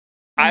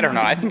I don't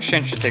know, I think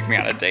Shane should take me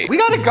on a date. We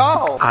gotta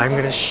go. I'm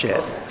gonna shit.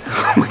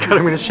 Oh my God,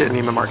 I'm gonna shit in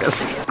Neiman Marcus.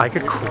 I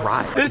could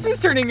cry. This is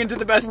turning into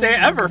the best day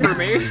ever for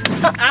me.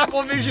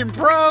 Apple Vision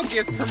Pro,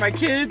 gifts for my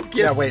kids,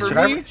 gifts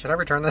for me. Should I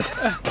return this?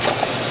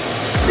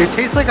 It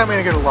tastes like I'm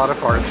gonna get a lot of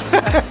farts.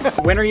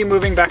 When are you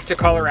moving back to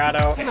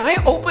Colorado? Can I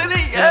open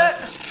it yet?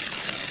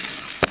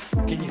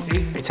 Can you see?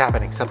 It's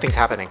happening, something's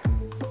happening.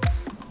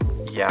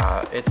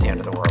 Yeah, it's the end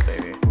of the world,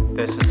 baby.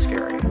 This is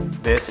scary.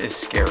 This is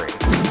scary.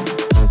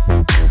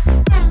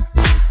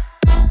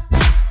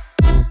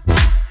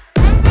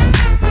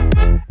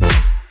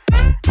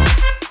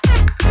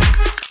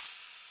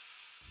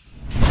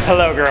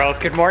 Hello girls,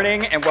 good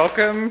morning and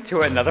welcome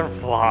to another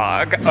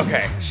vlog.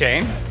 Okay,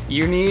 Shane,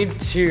 you need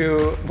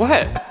to,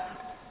 what?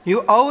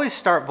 You always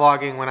start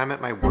vlogging when I'm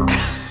at my worst.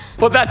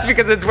 Well, that's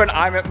because it's when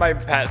I'm at my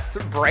best,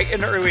 bright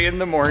and early in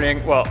the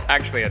morning. Well,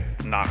 actually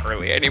it's not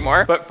early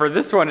anymore, but for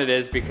this one it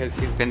is because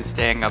he's been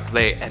staying up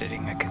late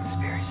editing a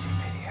conspiracy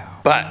video.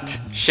 But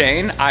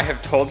Shane, I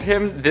have told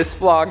him this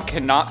vlog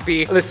cannot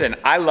be, listen,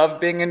 I love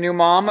being a new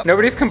mom.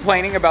 Nobody's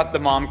complaining about the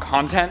mom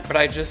content, but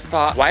I just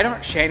thought, why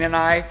don't Shane and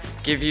I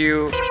give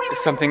you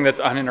something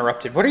that's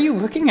uninterrupted? What are you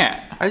looking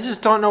at? I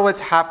just don't know what's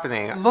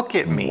happening. Look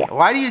at me.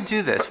 Why do you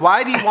do this?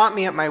 Why do you want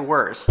me at my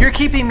worst? You're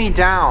keeping me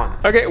down.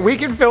 Okay, we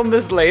can film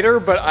this later,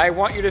 but I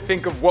want you to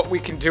think of what we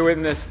can do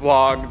in this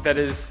vlog that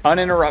is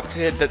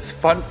uninterrupted, that's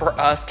fun for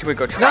us. Can we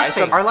go try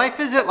some? Our life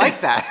isn't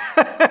like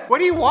that. What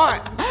do you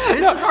want? This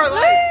is our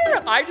life.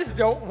 I just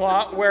don't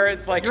want where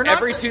it's like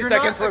every 2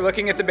 seconds we're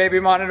looking at the baby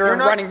monitor and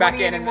running back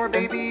in anymore,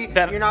 baby.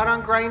 Then, you're not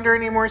on Grindr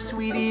anymore,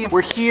 sweetie.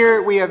 We're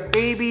here, we have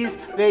babies,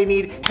 they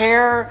need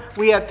hair,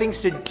 we have things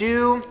to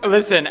do.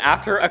 Listen,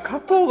 after a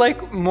couple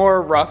like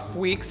more rough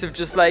weeks of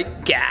just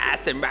like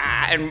gas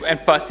and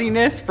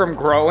fussiness from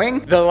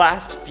growing, the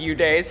last few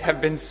days have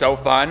been so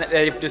fun.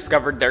 They've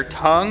discovered their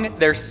tongue,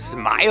 they're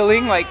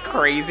smiling like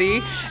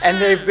crazy,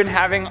 and they've been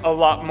having a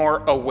lot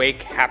more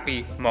awake,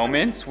 happy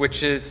moments,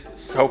 which is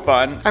so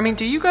fun. I mean,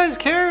 do you guys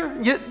care?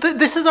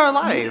 This is our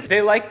life.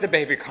 They like the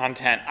baby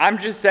content. I'm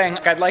just saying,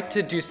 I'd like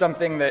to do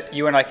something that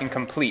you and I can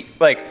complete.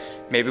 Like,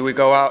 maybe we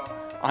go out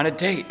on a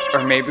date,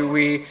 or maybe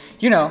we,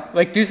 you know,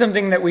 like do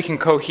something that we can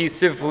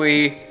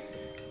cohesively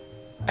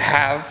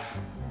have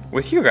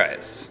with you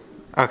guys.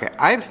 Okay,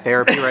 I have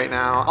therapy right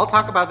now. I'll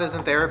talk about this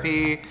in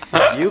therapy.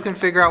 You can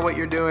figure out what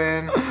you're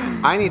doing.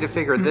 I need to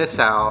figure this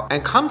out.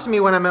 And come to me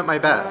when I'm at my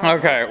best.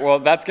 Okay, well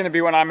that's gonna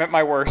be when I'm at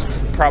my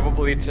worst,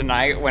 probably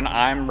tonight when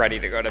I'm ready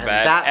to go to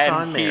bed. That's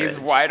on marriage. He's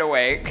wide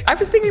awake. I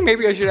was thinking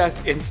maybe I should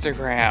ask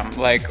Instagram,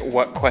 like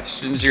what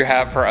questions you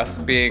have for us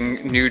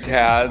being new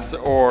dads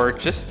or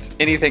just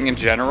anything in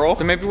general.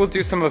 So maybe we'll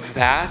do some of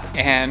that,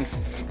 and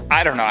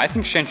I don't know, I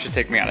think Shane should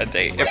take me on a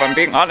date, if I'm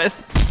being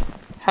honest.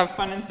 Have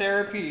fun in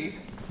therapy.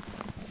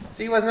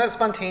 See, wasn't that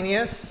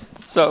spontaneous?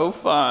 So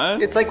fun.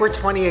 It's like we're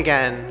 20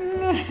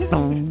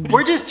 again.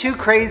 We're just two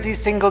crazy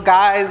single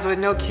guys with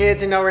no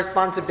kids and no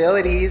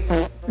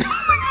responsibilities.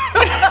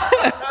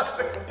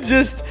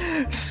 Just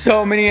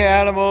so many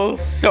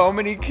animals, so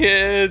many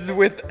kids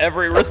with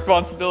every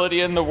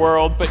responsibility in the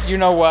world, but you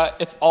know what?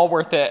 It's all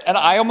worth it. And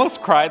I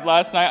almost cried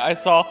last night. I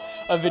saw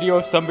a video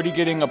of somebody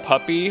getting a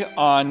puppy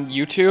on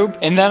YouTube,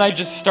 and then I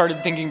just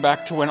started thinking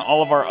back to when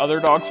all of our other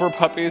dogs were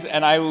puppies,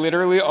 and I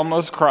literally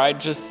almost cried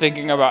just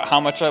thinking about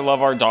how much I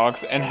love our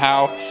dogs and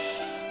how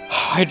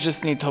I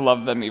just need to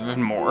love them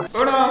even more.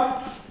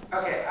 Uno.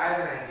 Okay, I have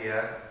an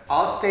idea.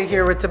 I'll stay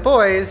here with the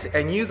boys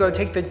and you go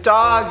take the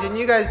dogs and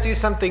you guys do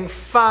something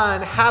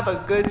fun. Have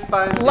a good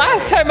fun day.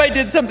 Last time I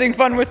did something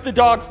fun with the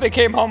dogs, they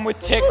came home with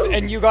ticks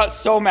and you got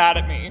so mad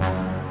at me.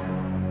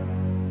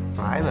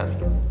 I love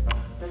you.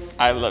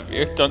 I love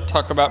you. Don't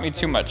talk about me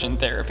too much in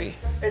therapy.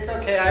 It's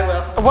okay, I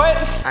will. What?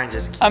 I'm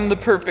just kidding. I'm the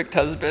perfect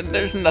husband.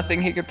 There's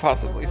nothing he could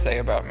possibly say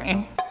about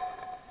me.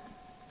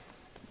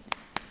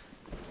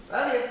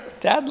 Love you.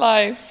 Dad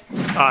life.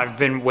 I've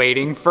been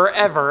waiting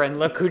forever and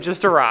look who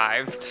just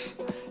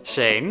arrived.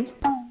 Shane.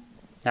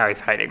 Now he's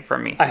hiding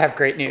from me. I have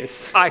great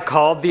news. I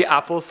called the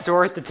Apple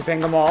store at the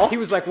Topanga Mall. He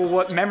was like, well,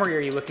 what memory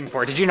are you looking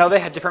for? Did you know they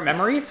had different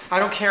memories? I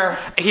don't care.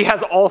 He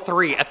has all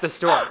three at the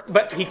store,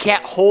 but he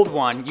can't hold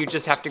one. You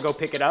just have to go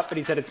pick it up, but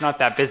he said it's not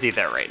that busy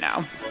there right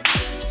now.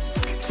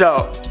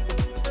 So.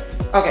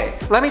 Okay,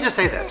 let me just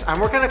say this.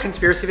 I'm working on a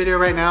conspiracy video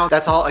right now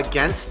that's all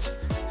against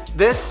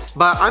this,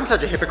 but I'm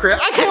such a hypocrite.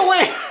 I can't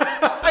wait.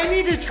 I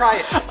need to try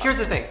it. Here's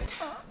the thing.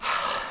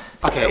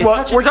 Okay,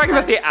 well, we're talking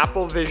about the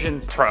Apple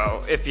Vision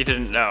Pro, if you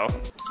didn't know.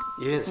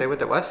 You didn't say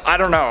what it was? I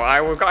don't know.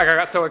 I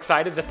got so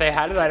excited that they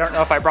had it. I don't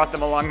know if I brought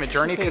them along the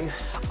journey because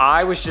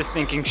I was just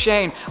thinking,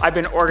 Shane, I've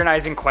been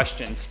organizing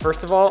questions.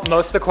 First of all,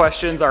 most of the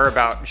questions are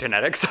about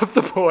genetics of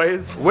the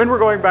boys, when we're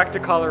going back to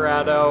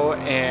Colorado,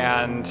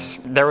 and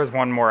there was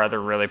one more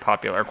other really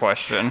popular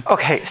question.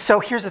 Okay,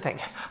 so here's the thing.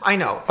 I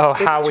know. Oh,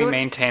 how we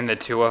maintain the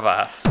two of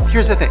us.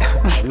 Here's the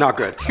thing. Not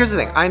good. Here's the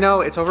thing. I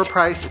know it's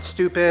overpriced. It's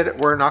stupid.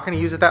 We're not going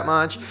to use it that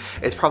much.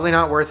 It's probably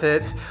not worth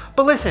it.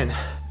 But listen.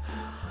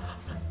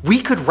 we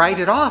could write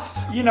it off.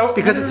 You know,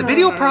 because it's a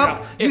video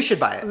prop, you should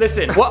buy it.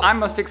 Listen, what I'm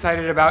most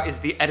excited about is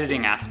the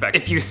editing aspect.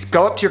 If you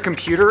go up to your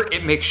computer,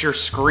 it makes your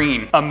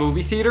screen a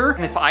movie theater.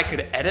 And if I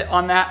could edit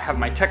on that, have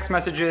my text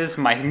messages,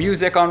 my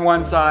music on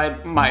one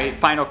side, my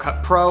Final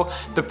Cut Pro.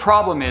 The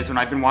problem is when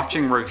I've been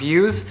watching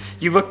reviews,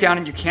 you look down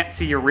and you can't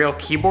see your real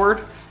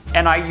keyboard.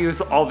 And I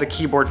use all the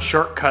keyboard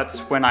shortcuts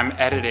when I'm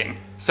editing.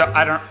 So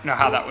I don't know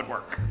how that would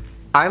work.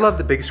 I love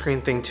the big screen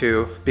thing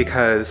too,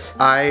 because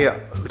I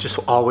just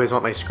always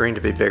want my screen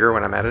to be bigger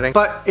when I'm editing.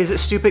 But is it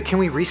stupid? Can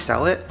we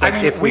resell it? Like, I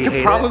mean, if we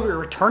could probably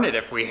return it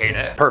if we hate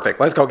it.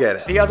 Perfect, let's go get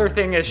it. The other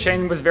thing is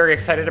Shane was very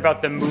excited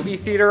about the movie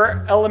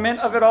theater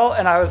element of it all.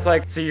 And I was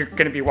like, so you're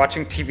gonna be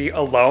watching TV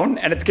alone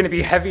and it's gonna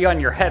be heavy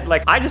on your head.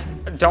 Like, I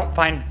just don't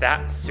find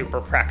that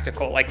super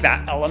practical, like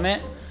that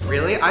element.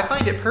 Really? I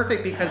find it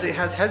perfect because it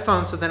has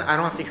headphones, so then I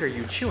don't have to hear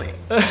you chewing.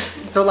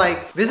 So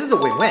like, this is a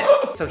win-win.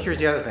 So here's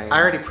the other thing.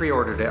 I already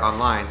pre-ordered it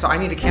online, so I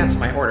need to cancel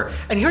my order.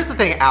 And here's the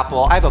thing,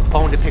 Apple, I have a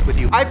bone to pick with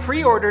you. I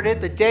pre-ordered it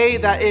the day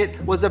that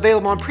it was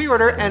available on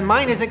pre-order, and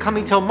mine isn't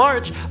coming till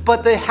March,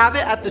 but they have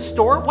it at the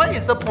store. What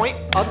is the point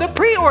of the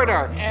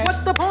pre-order?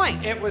 What's the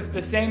point? It was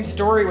the same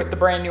story with the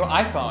brand new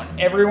iPhone.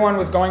 Everyone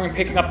was going and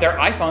picking up their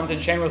iPhones,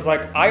 and Shane was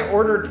like, I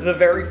ordered the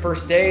very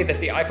first day that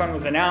the iPhone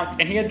was announced,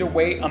 and he had to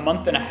wait a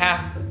month and a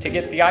half to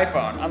get the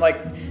iPhone. I'm like,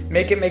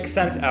 make it make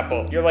sense,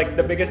 Apple. You're like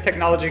the biggest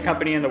technology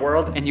company in the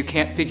world and you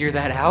can't figure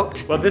that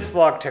out? Well, this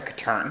vlog took a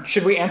turn.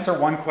 Should we answer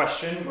one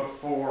question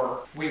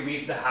before we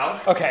leave the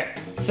house? Okay,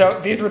 so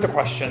these were the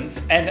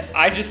questions and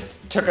I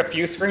just took a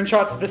few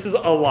screenshots. This is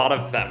a lot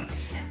of them.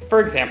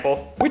 For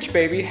example, which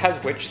baby has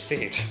which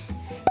seed?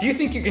 Do you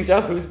think you can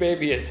tell whose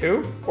baby is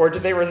who? Or do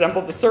they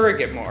resemble the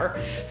surrogate more?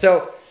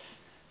 So,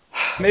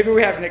 maybe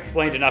we haven't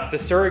explained enough. The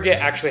surrogate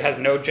actually has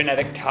no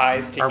genetic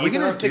ties to either of the kids. Are we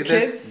gonna do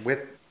this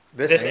with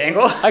this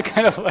angle? I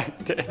kind of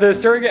liked it. The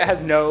surrogate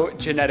has no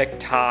genetic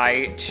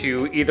tie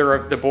to either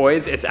of the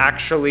boys. It's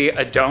actually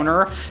a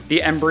donor.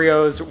 The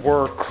embryos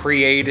were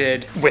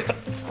created with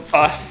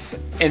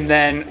us, and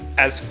then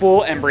as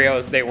full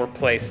embryos, they were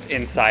placed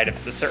inside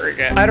of the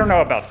surrogate. I don't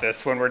know about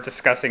this when we're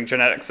discussing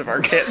genetics of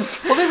our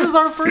kids. Well, this is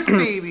our first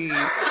baby.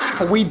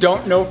 We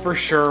don't know for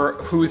sure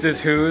whose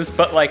is whose,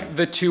 but like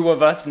the two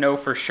of us know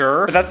for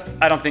sure. But that's,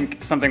 I don't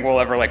think, something we'll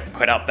ever like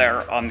put out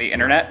there on the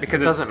internet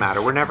because it doesn't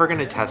matter. We're never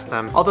gonna test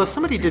them. Although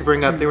somebody did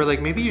bring up, they were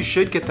like, maybe you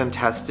should get them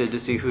tested to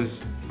see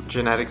whose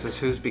genetics is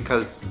whose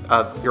because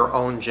of your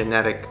own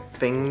genetic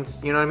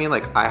things, you know what I mean?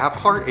 Like, I have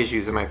heart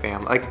issues in my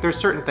family. Like, there's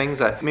certain things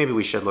that maybe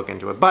we should look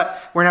into it, but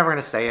we're never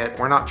gonna say it.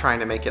 We're not trying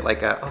to make it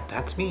like a, oh,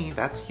 that's me,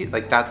 that's you.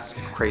 Like, that's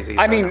crazy.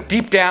 I mean,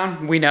 deep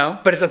down, we know,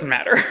 but it doesn't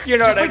matter. You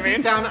know what I mean? Just like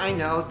deep down, I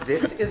know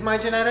this is my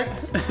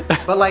genetics,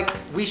 but like,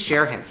 we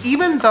share him.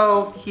 Even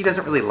though he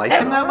doesn't really like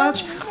him that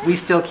much, we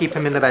still keep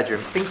him in the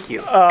bedroom. Thank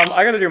you.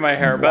 I gotta do my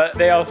hair, but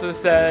they also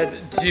said,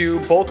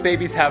 do both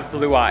babies have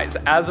blue eyes?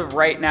 As of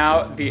right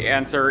now, the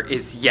answer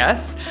is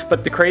yes,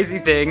 but the crazy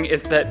thing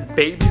is that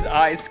babies'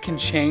 eyes can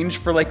change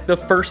for like the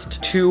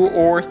first 2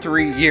 or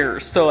 3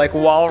 years. So like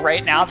while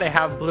right now they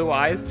have blue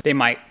eyes, they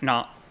might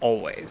not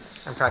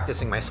always. I'm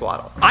practicing my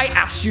swaddle. I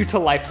asked you to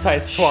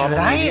life-size swaddle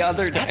me the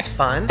other day. That's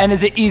fun. And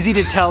is it easy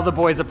to tell the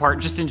boys apart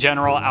just in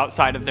general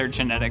outside of their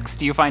genetics?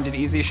 Do you find it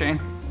easy, Shane?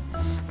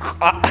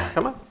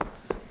 Come on.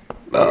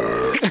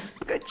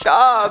 Good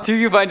job. Do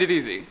you find it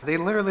easy? They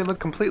literally look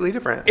completely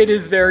different. It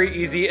is very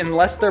easy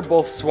unless they're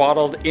both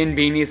swaddled in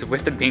beanies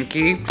with a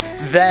binky.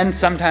 Then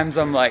sometimes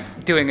I'm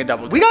like doing a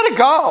double. We gotta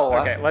go.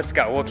 Okay, let's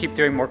go. We'll keep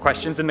doing more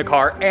questions in the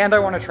car. And I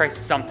want to try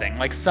something,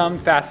 like some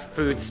fast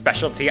food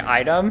specialty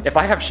item. If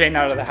I have Shane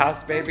out of the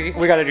house, baby,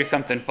 we gotta do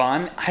something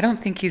fun. I don't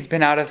think he's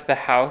been out of the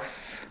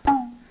house.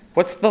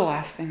 What's the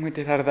last thing we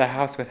did out of the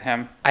house with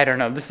him? I don't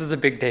know, this is a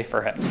big day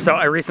for him. So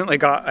I recently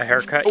got a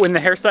haircut. When the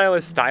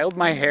hairstylist styled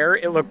my hair,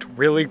 it looked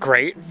really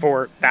great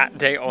for that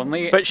day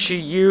only, but she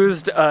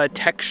used a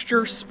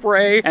texture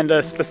spray and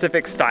a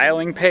specific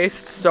styling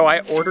paste, so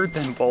I ordered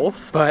them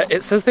both, but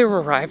it says they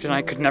were arrived and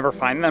I could never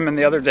find them. And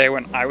the other day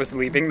when I was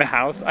leaving the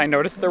house, I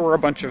noticed there were a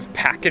bunch of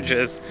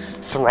packages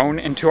thrown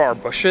into our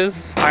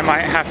bushes. I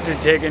might have to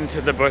dig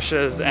into the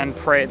bushes and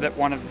pray that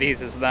one of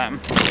these is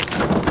them.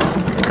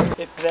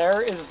 If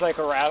there is like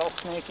a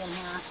rattlesnake in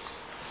here,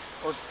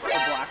 or a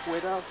black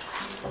widow.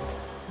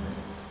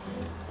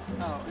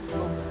 Oh,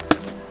 no.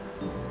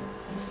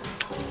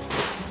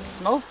 It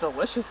smells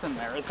delicious in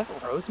there. Is that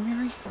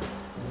rosemary?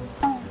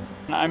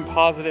 I'm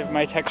positive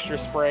my texture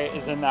spray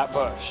is in that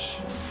bush.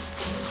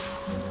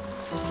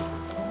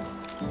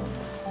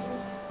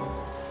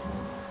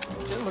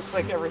 It looks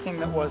like everything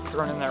that was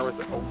thrown in there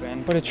was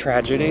open. What a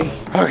tragedy.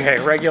 Okay,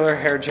 regular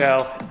hair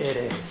gel it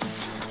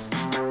is.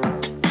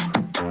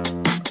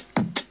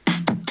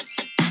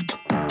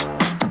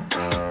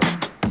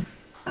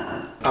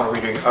 Oh, are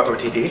we doing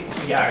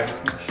OTD? Yeah, I was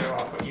just gonna show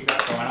off what you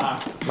got going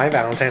on. My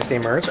Valentine's Day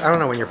merch. I don't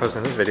know when you're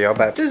posting this video,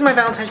 but this is my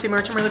Valentine's Day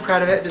merch. I'm really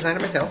proud of it. Designed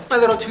it myself. My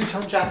little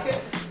two-tone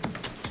jacket.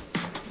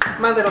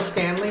 My little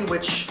Stanley,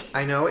 which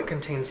I know it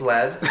contains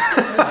lead.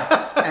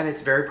 And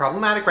it's very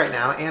problematic right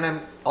now. And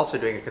I'm also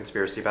doing a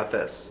conspiracy about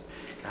this.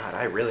 God,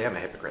 I really am a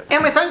hypocrite.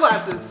 And my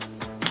sunglasses.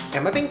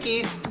 And my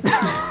binky.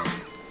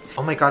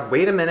 Oh my God,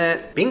 wait a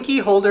minute.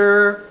 Binky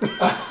holder.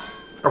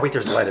 Oh wait,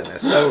 there's lead in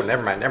this. Oh,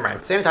 never mind.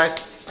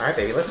 Sanitize. All right,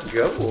 baby, let's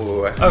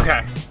go.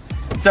 Okay.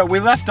 So we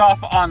left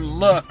off on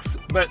looks,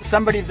 but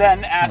somebody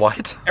then asked.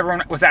 What?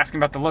 Everyone was asking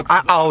about the looks.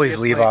 I always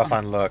leave off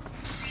on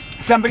looks.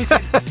 Somebody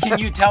said, can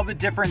you tell the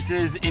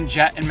differences in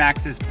Jet and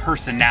Max's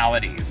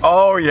personalities?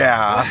 Oh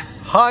yeah,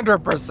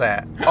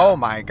 100%. Oh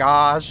my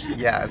gosh,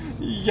 yes.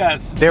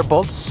 Yes. They're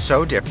both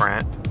so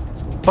different,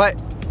 but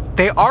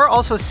they are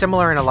also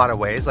similar in a lot of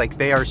ways. Like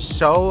they are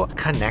so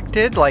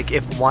connected. Like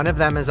if one of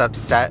them is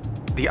upset,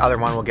 the other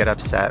one will get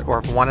upset, or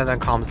if one of them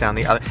calms down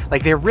the other.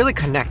 Like they're really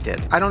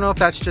connected. I don't know if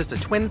that's just a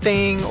twin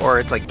thing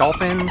or it's like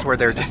dolphins where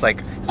they're just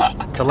like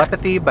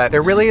telepathy, but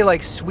they're really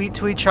like sweet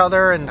to each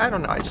other, and I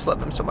don't know, I just love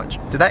them so much.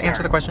 Did that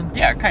answer the question?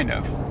 Yeah, kind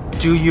of.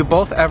 Do you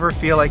both ever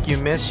feel like you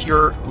miss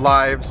your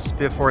lives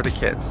before the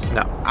kids?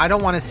 No. I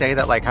don't want to say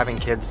that like having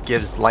kids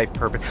gives life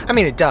purpose. I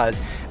mean, it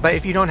does, but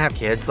if you don't have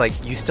kids, like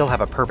you still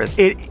have a purpose.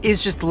 It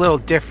is just a little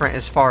different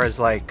as far as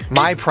like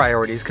my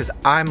priorities, because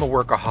I'm a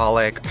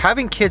workaholic.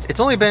 Having kids,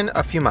 it's only been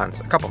a few months,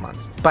 a couple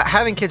months, but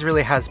having kids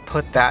really has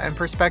put that in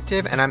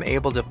perspective, and I'm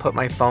able to put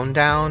my phone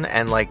down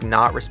and like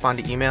not respond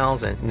to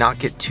emails and not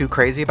get too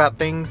crazy about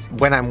things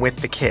when I'm with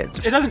the kids.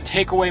 It doesn't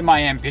take away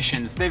my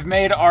ambitions. They've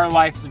made our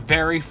lives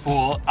very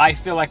full. I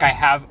feel like I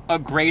have a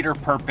greater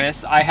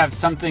purpose. I have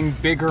something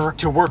bigger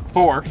to work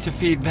for to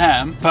feed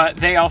them, but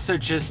they also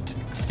just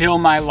fill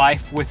my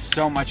life with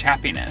so much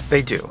happiness.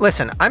 They do.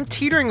 Listen, I'm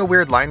teetering a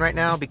weird line right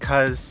now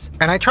because,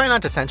 and I try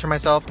not to censor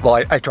myself.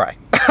 Well, I try.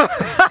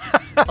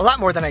 A lot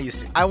more than I used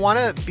to. I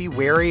want to be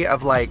wary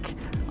of like,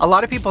 a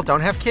lot of people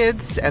don't have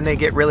kids and they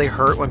get really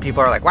hurt when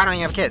people are like, why don't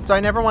you have kids? So I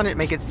never want to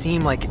make it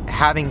seem like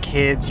having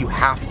kids, you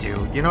have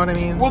to. You know what I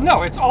mean? Well,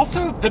 no, it's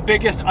also the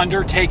biggest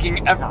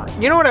undertaking ever.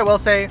 You know what I will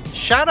say?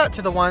 Shout out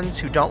to the ones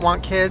who don't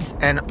want kids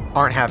and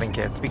aren't having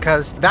kids,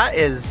 because that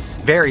is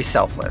very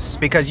selfless,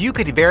 because you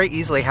could very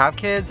easily have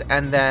kids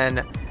and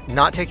then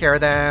not take care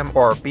of them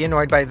or be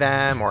annoyed by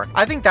them, or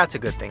I think that's a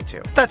good thing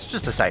too. That's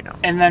just a side note.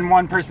 And then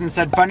one person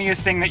said,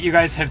 funniest thing that you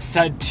guys have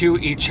said to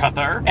each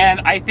other.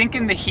 And I think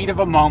in the heat of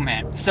a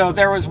moment. So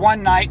there was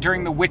one night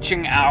during the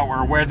witching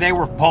hour where they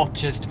were both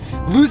just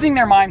losing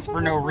their minds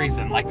for no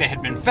reason. Like they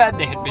had been fed,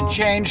 they had been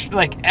changed,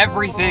 like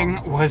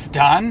everything was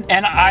done.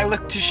 And I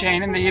looked to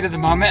Shane in the heat of the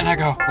moment and I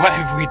go, what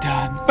have we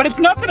done? But it's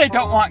not that I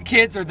don't want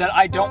kids or that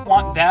I don't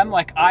want them.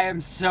 Like I am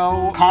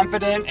so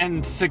confident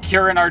and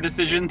secure in our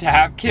decision to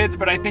have kids,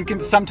 but I think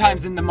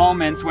sometimes in the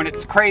moments when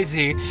it's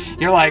crazy,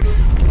 you're like,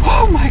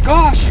 oh my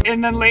gosh.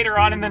 And then later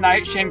on in the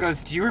night, Shane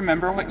goes, do you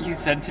remember what you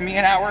said to me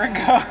an hour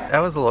ago? That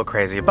was a little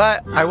crazy,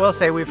 but I will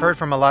say we've heard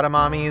from a lot of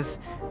mommies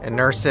and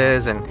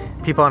nurses and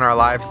people in our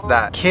lives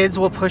that kids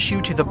will push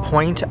you to the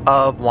point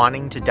of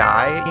wanting to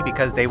die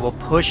because they will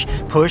push,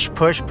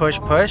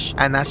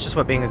 and that's just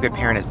what being a good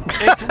parent is.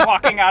 It's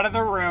walking out of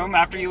the room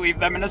after you leave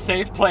them in a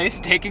safe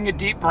place, taking a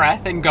deep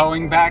breath and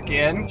going back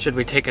in. Should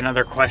we take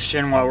another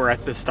question while we're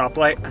at the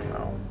stoplight?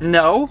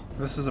 No?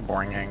 This is a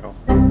boring angle.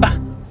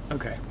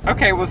 Okay.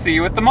 Okay, we'll see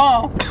you at the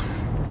mall.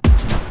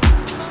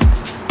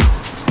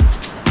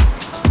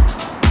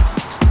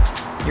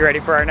 You ready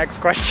for our next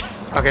question?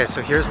 Okay,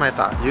 so here's my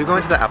thought. You go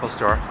into the Apple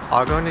store,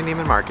 I'll go into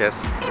Neiman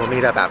Marcus, we'll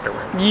meet up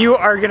afterward. You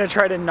are gonna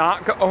try to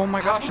not go, oh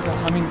my gosh, there's a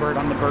hummingbird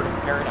on the bird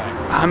of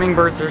paradise.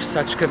 Hummingbirds are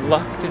such good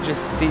luck to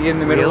just see in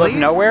the middle of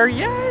nowhere,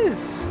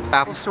 yes!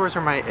 Apple stores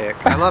are my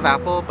ick. I love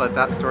Apple, but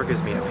that store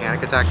gives me a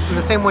panic attack in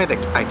the same way that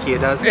IKEA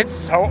does. It's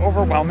so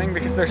overwhelming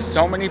because there's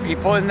so many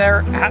people in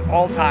there at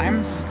all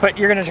times, but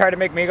you're gonna try to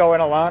make me go in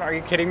alone, are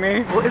you kidding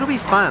me? Well, it'll be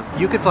fun.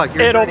 You could vlog your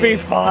journey. It'll be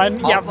fun.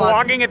 Yeah,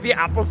 vlogging at the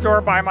Apple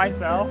store by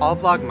myself. I'll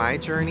vlog my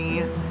journey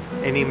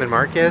in Neiman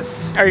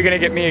Marcus. Are you gonna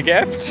get me a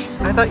gift?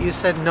 I thought you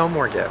said no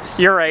more gifts.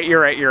 You're right.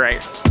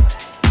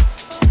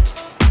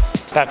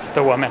 That's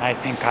the woman I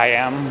think I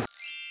am.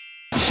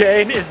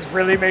 Shane is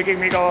really making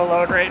me go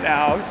alone right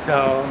now,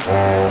 so.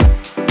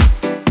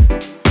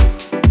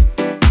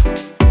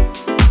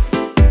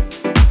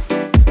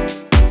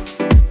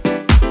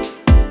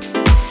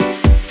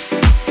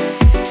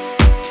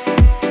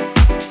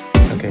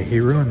 He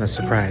ruined the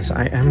surprise.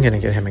 I am gonna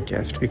get him a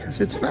gift because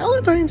it's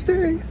Valentine's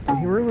Day. And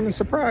he ruined the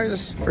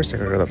surprise. First I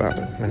go to the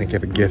bathroom. I'm gonna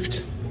give a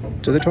gift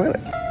to the toilet.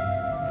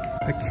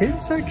 A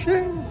kid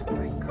section? Oh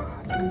my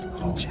God, look at the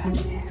little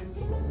jacket.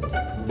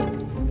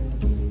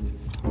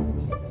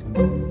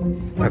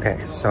 Okay,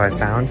 so I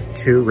found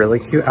 2 really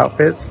cute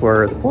outfits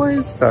for the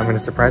boys. So I'm gonna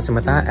surprise him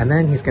with that. And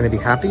then he's gonna be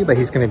happy, but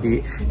he's gonna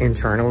be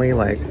internally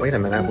like, wait a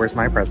minute, where's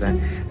my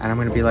present? And I'm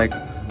gonna be like,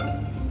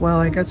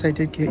 well, I guess I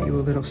did get you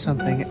a little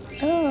something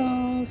else.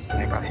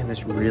 And I got him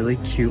this really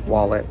cute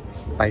wallet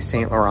by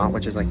Saint Laurent,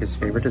 which is like his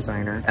favorite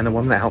designer. And the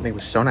woman that helped me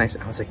was so nice.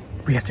 I was like,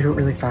 we have to do it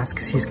really fast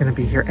because he's gonna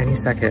be here any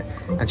second.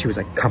 And she was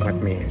like, come with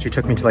me. And she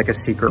took me to like a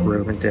secret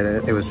room and did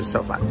it. It was just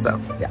so fun.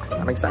 So yeah,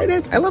 I'm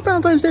excited. I love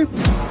Valentine's Day.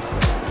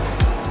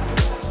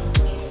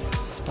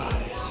 Spotted.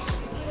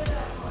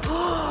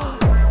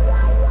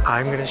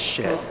 I'm gonna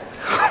shit.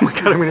 my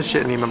god, I'm gonna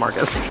shit Neiman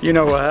Marcus. You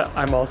know what?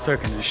 I'm also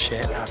gonna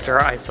shit after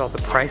I saw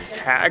the price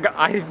tag.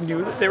 I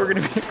knew that they were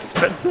gonna be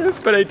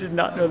expensive, but I did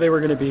not know they were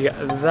gonna be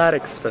that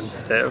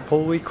expensive.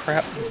 Holy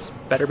crap, this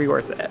better be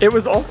worth it. It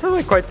was also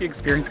like quite the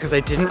experience because I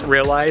didn't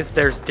realize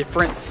there's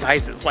different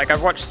sizes. Like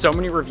I've watched so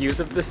many reviews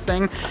of this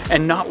thing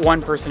and not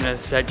one person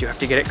has said you have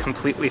to get it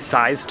completely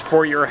sized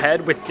for your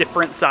head with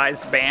different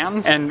sized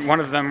bands. And one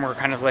of them were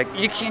kind of like,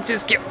 you can't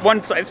just get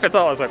one size fits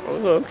all. I was like,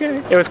 oh,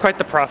 okay. It was quite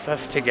the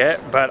process to get,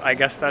 but I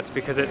guess that's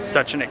because it's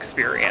such an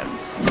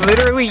experience.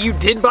 Literally, you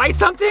did buy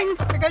something?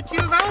 I got you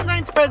a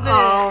Valentine's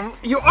present.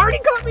 You already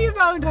got me a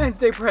Valentine's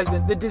Day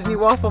present, the Disney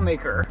waffle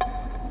maker.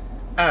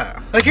 Oh,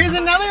 look, here's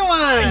another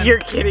one. You're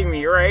kidding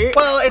me, right?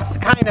 Well, it's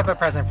kind of a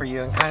present for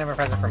you and kind of a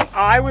present for me.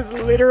 I was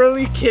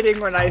literally kidding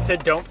when I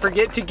said, don't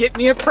forget to get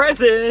me a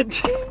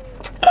present.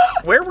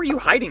 Where were you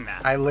hiding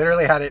that? I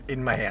literally had it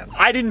in my hands.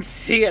 I didn't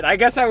see it. I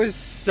guess I was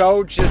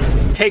so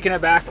just taken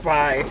aback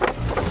by...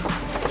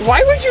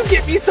 Why would you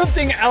get me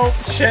something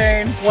else,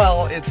 Shane?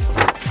 Well, it's...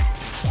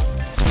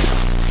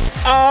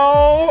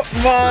 Oh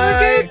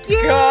my Look at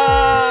you.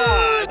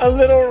 god! A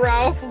little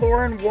Ralph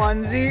Lauren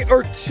onesie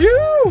or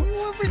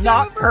two!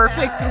 Not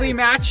perfectly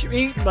match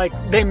me, like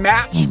they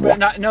match, but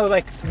not, no,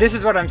 like this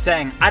is what I'm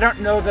saying. I don't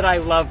know that I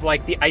love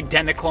like the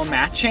identical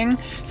matching,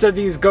 so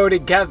these go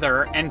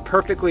together and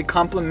perfectly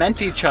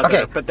complement each other,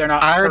 okay, but they're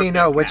not. I already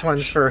know which match.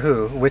 one's for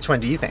who. Which one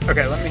do you think?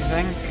 Okay, let me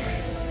think.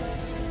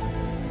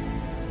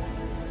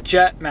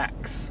 Jet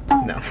Max.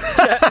 No.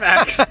 Jet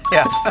Max.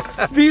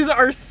 Yeah. These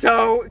are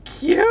so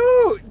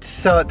cute.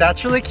 So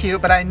that's really cute,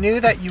 but I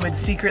knew that you would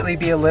secretly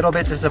be a little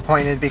bit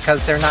disappointed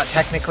because they're not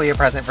technically a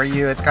present for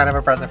you. It's kind of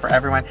a present for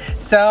everyone.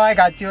 So I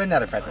got you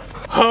another present.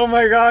 Oh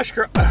my gosh,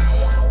 girl.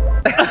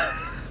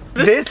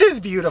 This is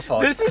beautiful.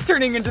 This is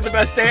turning into the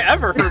best day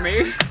ever for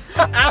me.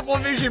 Apple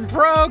Vision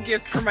Pro,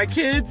 gift for my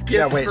kids,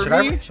 gifts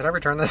for me. Should I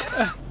return this?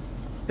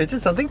 It's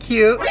just something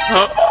cute.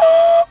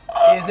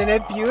 Isn't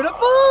it beautiful?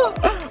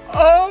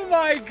 Oh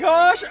my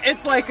gosh,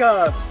 it's like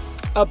a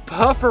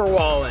puffer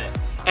wallet.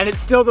 And it's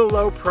still the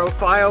low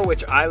profile,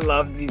 which I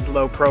love these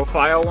low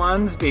profile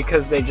ones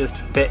because they just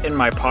fit in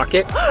my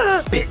pocket.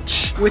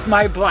 Bitch. With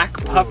my black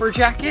puffer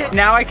jacket,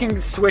 now I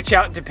can switch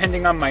out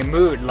depending on my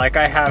mood. Like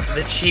I have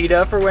the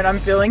cheetah for when I'm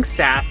feeling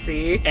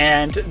sassy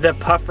and the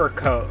puffer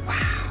coat.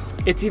 Wow.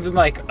 It's even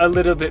like a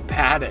little bit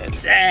padded.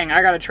 Dang,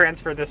 I gotta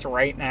transfer this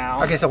right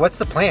now. Okay, so what's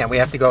the plan? We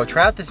have to go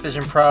try out this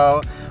Vision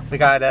Pro. We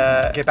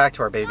gotta get back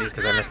to our babies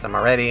because I missed them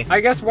already. I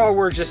guess while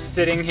we're just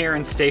sitting here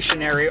in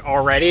stationary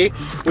already,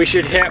 we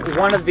should hit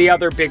one of the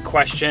other big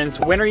questions.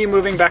 When are you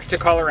moving back to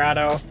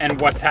Colorado and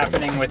what's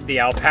happening with the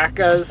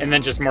alpacas? And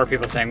then just more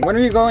people saying, when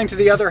are you going to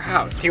the other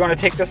house? Do you want to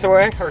take this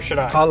away or should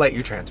I? I'll let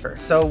you transfer.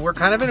 So we're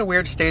kind of in a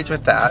weird stage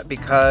with that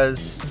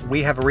because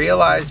we have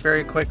realized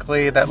very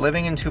quickly that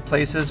living in two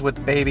places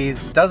with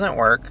babies doesn't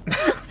work.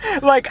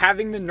 Like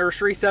having the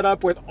nursery set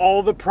up with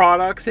all the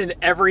products and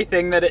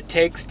everything that it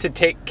takes to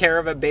take care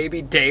of a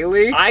baby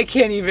daily. I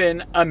can't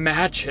even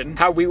imagine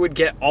how we would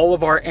get all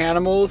of our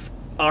animals,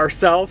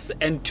 ourselves,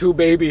 and two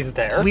babies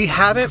there. We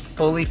haven't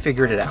fully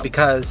figured it out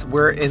because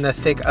we're in the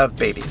thick of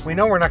babies. We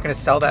know we're not gonna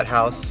sell that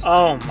house.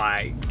 Oh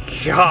my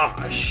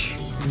gosh.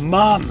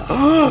 Mama.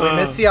 We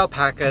miss the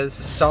alpacas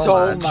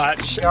so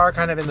much. We are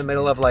kind of in the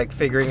middle of like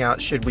figuring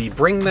out, should we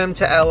bring them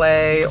to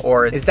LA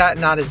or is that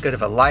not as good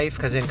of a life?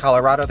 Because in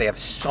Colorado, they have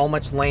so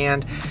much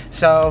land.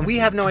 So we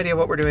have no idea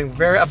what we're doing.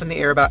 Very up in the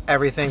air about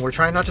everything. We're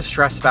trying not to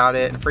stress about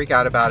it and freak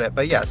out about it.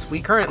 But yes,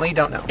 we currently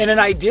don't know. In an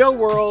ideal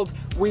world,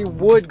 we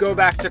would go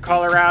back to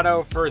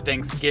Colorado for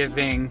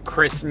Thanksgiving,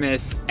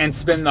 Christmas, and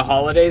spend the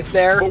holidays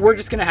there. But we're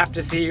just gonna have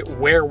to see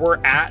where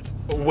we're at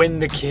when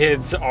the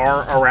kids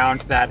are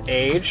around that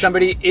age.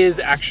 Somebody is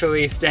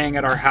actually staying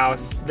at our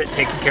house that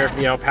takes care of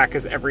the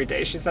alpacas every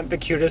day. She sent the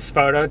cutest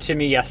photo to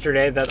me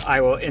yesterday that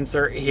I will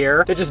insert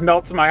here. It just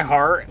melts my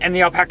heart. And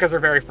the alpacas are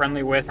very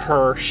friendly with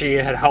her. She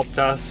had helped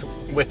us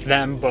with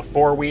them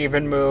before we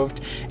even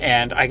moved,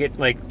 and I get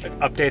like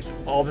updates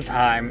all the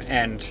time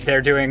and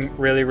they're doing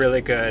really,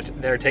 really good.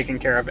 They're taken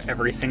care of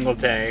every single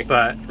day.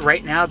 But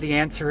right now the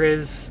answer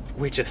is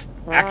we just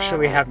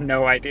actually have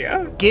no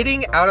idea.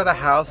 Getting out of the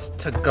house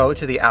to go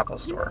to the Apple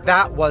store,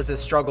 that was a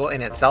struggle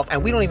in itself,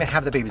 and we don't even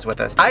have the babies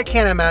with us. I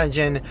can't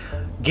imagine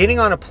getting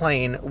on a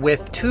plane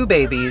with two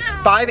babies,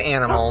 5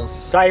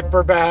 animals,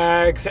 diaper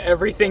bags,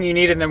 everything you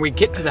need, and then we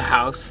get to the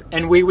house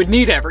and we would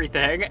need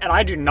everything, and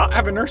I do not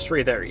have a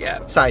nursery there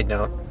yet. Side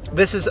note,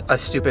 this is a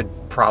stupid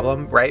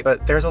problem, right?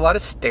 But there's a lot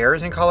of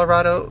stairs in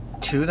Colorado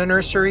to the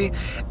nursery,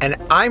 and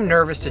I'm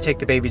nervous to take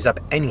the babies up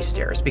any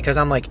stairs because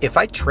I'm like, if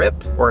I trip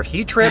or if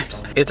he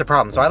trips, it's a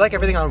problem. So I like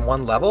everything on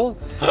one level.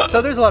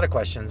 So there's a lot of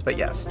questions, but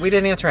yes, we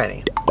didn't answer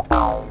any.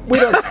 We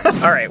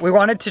don't. All right, we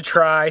wanted to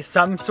try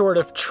some sort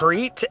of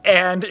treat,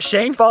 and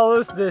Shane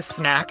follows this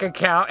snack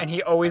account, and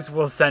he always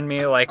will send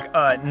me like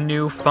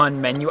new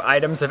fun menu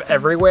items of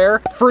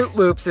everywhere. Fruit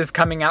Loops is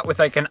coming out with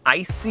like an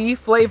icy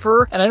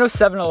flavor, and I know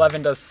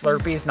 7-Eleven does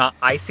Slurpees, not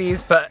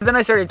ices. But then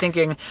I started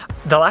thinking,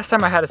 the last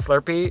time I had a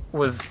Slurpee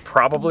was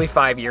probably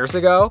 5 years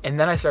ago. And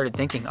then I started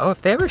thinking, oh,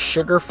 if they have a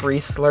sugar-free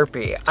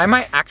Slurpee, I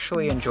might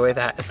actually enjoy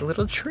that as a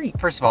little treat.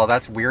 First of all,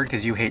 that's weird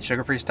because you hate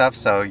sugar-free stuff,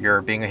 so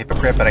you're being a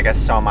hypocrite, but I guess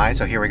so am I,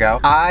 so here we go.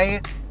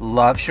 I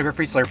love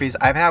sugar-free Slurpees.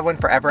 I've had one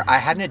forever. I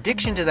had an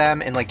addiction to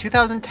them in like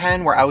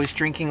 2010 where I was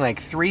drinking like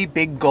 3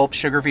 big gulp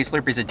sugar-free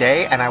Slurpees a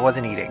day and I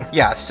wasn't eating.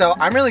 Yeah, so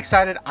I'm really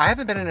excited. I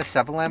haven't been in a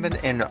 7-Eleven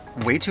in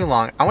way too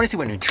long. I want to see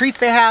what new treats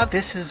they have.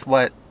 This is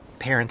what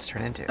parents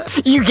turn into.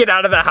 You get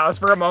out of the house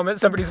for a moment,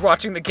 somebody's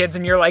watching the kids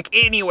and you're like,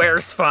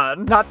 anywhere's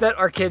fun. Not that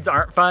our kids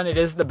aren't fun, it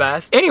is the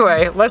best.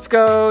 Anyway, let's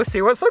go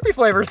see what Slurpee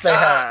flavors they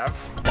have.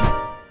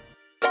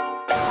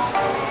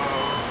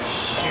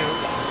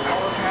 Shoot,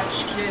 Sour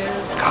Patch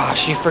Kids.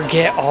 Gosh, you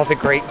forget all the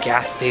great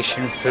gas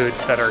station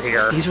foods that are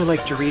here. These are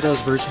like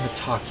Doritos version of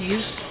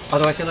Takis,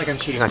 although I feel like I'm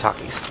cheating on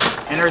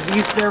Takis. And are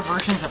these their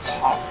versions of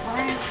hot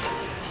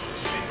fries?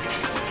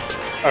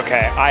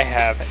 Okay, I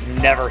have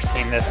never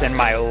seen this in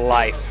my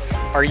life.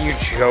 Are you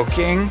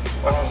joking?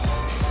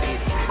 See,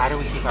 how do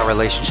we keep our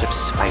relationship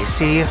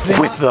spicy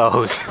with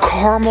those?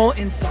 Caramel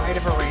inside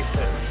of a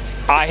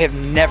Reese's. I have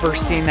never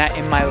seen that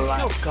in my life.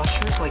 Sell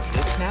gushers like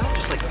this now,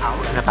 just like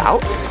out and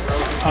about?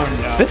 Oh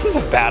no. This is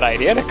a bad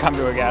idea to come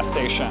to a gas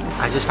station.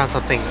 I just found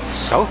something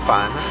so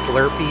fun.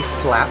 Slurpee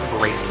slap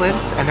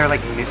bracelets, and they're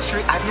like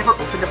mystery. I've never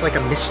opened up like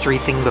a mystery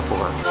thing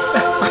before.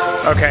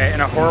 Okay, in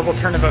a horrible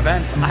turn of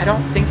events, I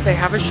don't think they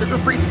have a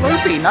sugar-free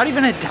Slurpee, not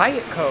even a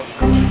Diet Coke.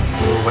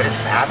 Ooh, what is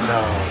that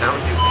though?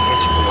 Mountain Dew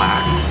Pitch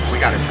Black. We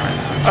gotta try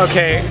that.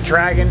 Okay,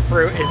 dragon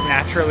fruit is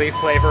naturally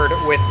flavored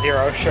with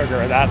 0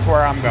 sugar. That's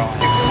where I'm going.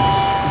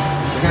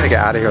 We gotta get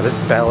out of here. This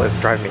bell is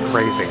driving me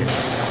crazy.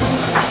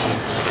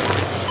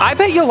 I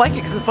bet you'll like it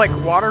because it's like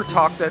water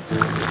talk that's,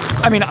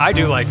 I mean, I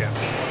do like it.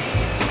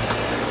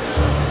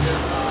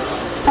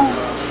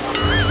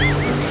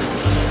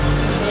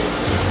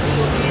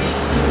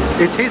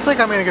 It tastes like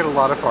I'm gonna get a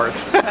lot of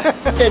farts.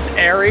 It's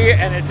airy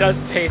and it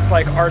does taste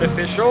like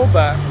artificial,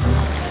 but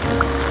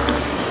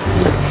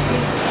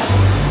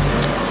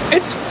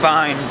it's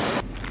fine.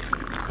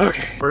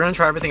 Okay. We're gonna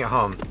try everything at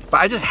home. But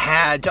I just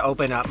had to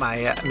open up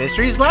my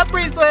mystery slap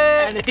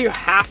bracelet. And if you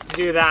have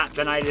to do that,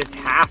 then I just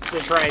have to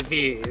try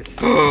these.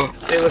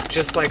 They look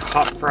just like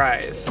hot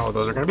fries. Oh,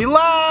 those are gonna be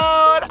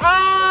loud.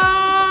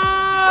 Ah!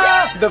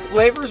 The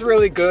flavor's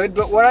really good,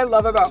 but what I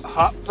love about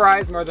hot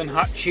fries more than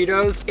hot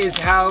Cheetos is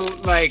how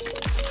like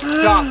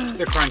soft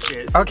the crunch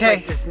is. Okay.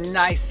 It's like this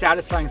nice,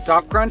 satisfying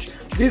soft crunch.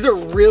 These are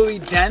really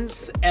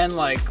dense and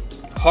like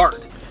hard.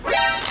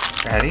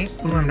 Ready?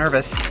 Ooh, I'm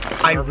nervous.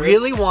 I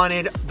really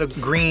wanted the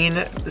green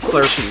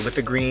Slurpee with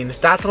the green.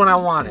 That's what I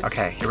wanted.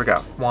 Okay, here we go.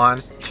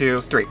 1,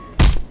 2, 3.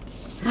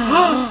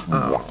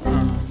 Oh.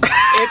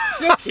 It's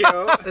so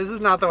cute. This is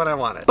not the one I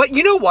wanted. But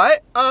you know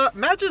what?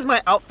 Matches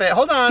my outfit.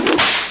 Hold on.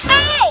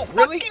 Ow!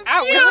 Really?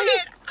 Ow, really?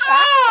 It.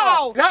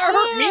 Ow! That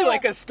hurt me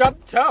like a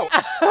stubbed toe.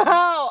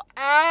 Ow!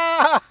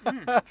 Ow!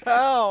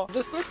 Ow! The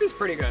Slurpee's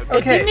pretty good. Okay.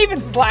 It didn't even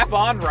slap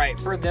on right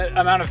for the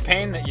amount of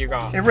pain that you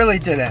got. It really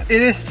didn't.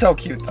 It is so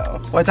cute though.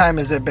 What time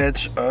is it,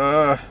 bitch?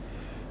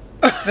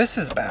 This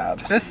is bad.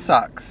 This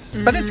sucks.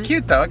 But it's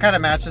cute though. It kind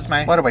of matches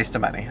my... What a waste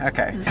of money.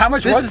 Okay. How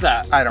much was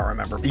that? I don't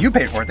remember. You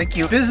paid for it. Thank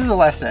you. This is a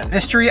lesson.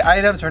 Mystery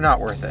items are not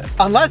worth it.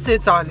 Unless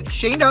it's on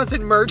Shane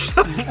Dawson merch.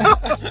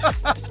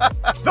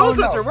 Those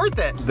ones are worth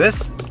it.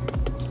 This...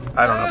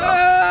 I don't know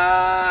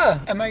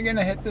about. Am I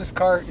gonna hit this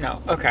cart?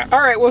 No. Okay.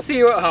 All right, we'll see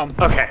you at home.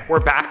 Okay,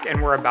 we're back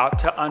and we're about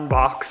to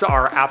unbox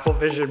our Apple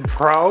Vision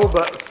Pro,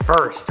 but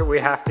first we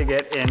have to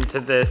get into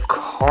this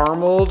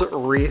carameled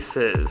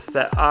Reese's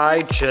that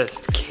I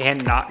just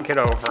cannot get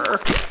over.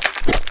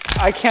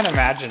 I can't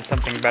imagine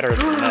something better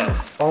than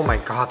this. Oh my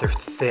God, they're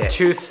thick.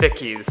 2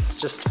 thickies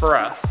just for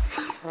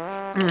us.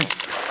 Oh my God.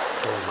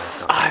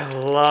 I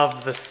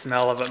love the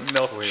smell of a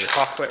milk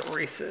chocolate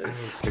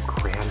Reese's. The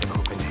grand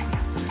opening.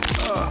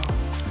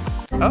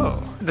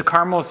 Oh, the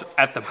caramel's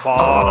at the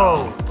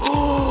bottom.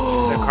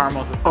 Oh, the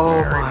caramel's at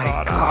the very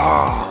bottom.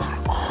 God.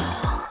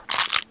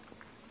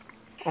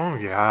 Oh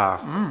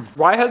yeah.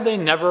 Why had they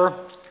never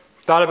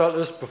thought about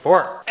this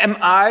before? Am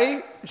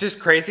I just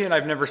crazy and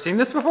I've never seen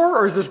this before,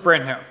 or is this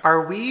brand new?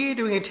 Are we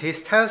doing a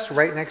taste test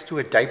right next to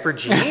a diaper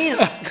genie?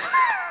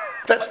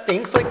 That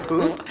stinks like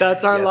poop?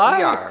 That's our life.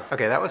 We are.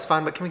 Okay, that was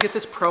fun, but can we get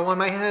this Pro on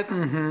my head?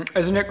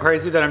 Isn't it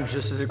crazy that I'm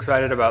just as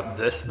excited about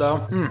this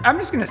though? I'm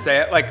just gonna say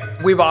it, like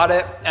we bought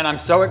it and I'm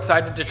so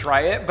excited to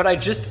try it, but I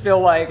just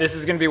feel like this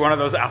is gonna be one of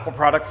those Apple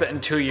products that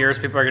in 2 years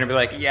people are gonna be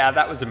like, yeah,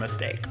 that was a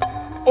mistake.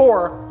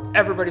 Or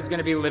everybody's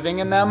gonna be living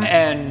in them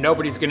and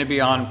nobody's gonna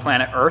be on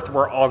planet Earth.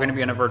 We're all gonna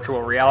be in a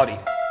virtual reality.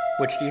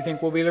 Which do you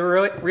think will be the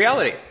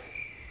reality?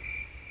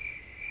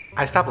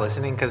 I stopped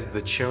listening because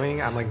the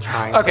chewing, I'm like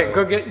trying to... to...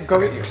 go get you.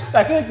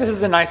 I feel like this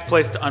is a nice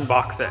place to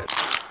unbox it.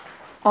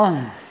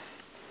 I'm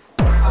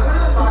gonna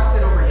unbox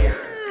it over here.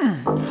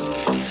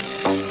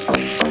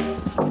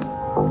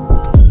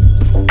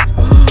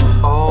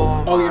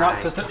 Oh, you're not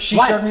supposed to... She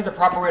showed me the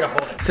proper way to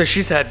hold it. So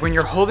she said, when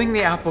you're holding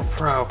the Apple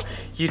Pro,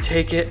 you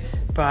take it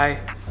by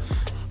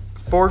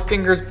 4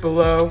 fingers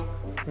below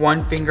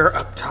One finger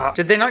up top.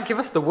 Did they not give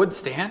us the wood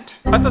stand?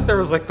 I thought there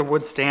was like the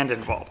wood stand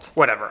involved.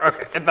 Whatever,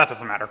 okay, that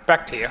doesn't matter.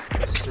 Back to you.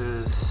 This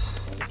is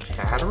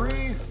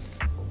battery?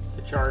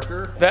 The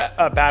charger.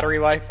 The battery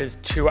life is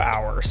 2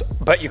 hours,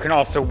 but you can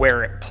also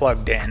wear it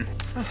plugged in.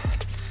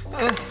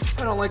 I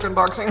don't like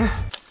unboxing.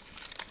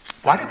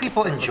 Why do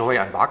people enjoy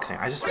unboxing?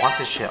 I just want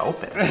this shit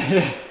open.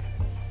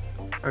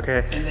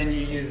 Okay. And then you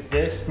use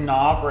this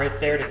knob right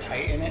there to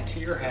tighten it to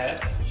your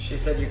head. She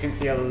said you can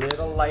see a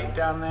little light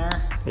down there.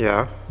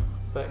 Yeah.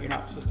 But you're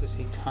not supposed to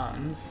see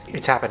tons.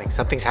 It's happening,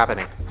 something's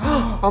happening.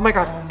 Oh my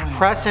God,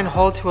 press and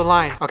hold to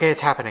align. Okay,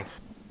 it's happening.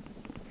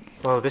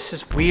 Whoa, this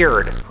is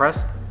weird.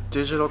 Press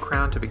digital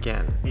crown to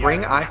begin. Yeah.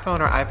 Bring iPhone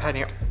or iPad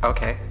near.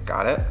 Okay,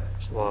 got it.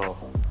 Whoa.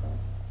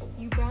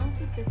 You browse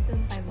the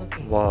system by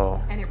looking.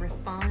 Whoa. And it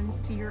responds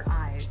to your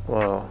eyes.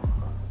 Whoa.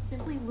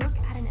 Simply look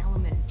at an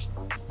element.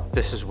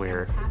 This is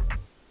weird.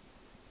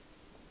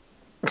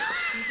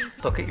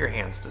 Look at your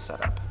hands to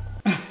set up.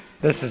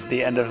 This is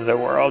the end of the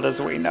world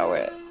as we know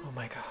it. Oh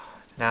my God.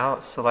 Now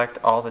select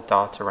all the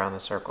dots around the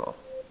circle.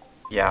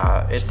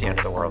 Yeah, it's the end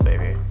of the world,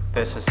 baby.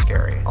 This is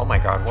scary. Oh my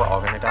God, we're all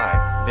gonna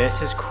die.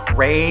 This is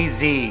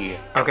crazy.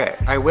 Okay,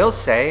 I will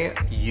say,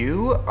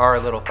 you are a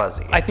little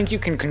fuzzy. I think you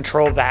can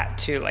control that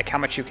too, like how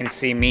much you can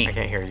see me. I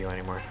can't hear you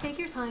anymore. Take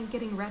your time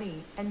getting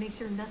ready and make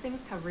sure nothing's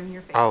covering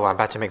your face. Oh, I'm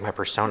about to make my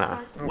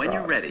persona. When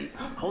you're ready,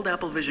 hold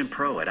Apple Vision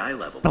Pro at eye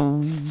level.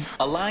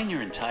 Align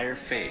your entire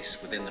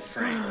face within the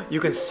frame. You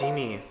can see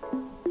me.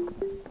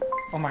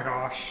 Oh my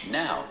gosh.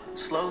 Now,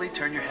 slowly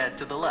turn your head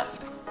to the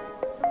left.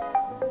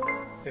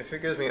 If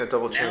it gives me a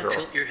double chin Now roll.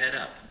 tilt your head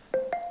up.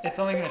 It's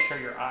only gonna show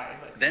your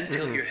eyes. Then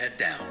tilt your head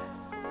down.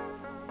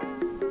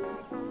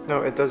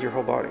 No, it does your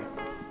whole body.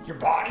 Your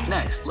body.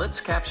 Next, let's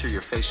capture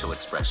your facial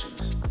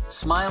expressions.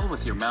 Smile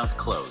with your mouth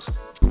closed.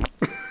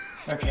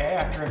 Okay,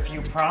 after a few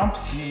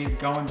prompts, he's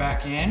going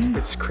back in.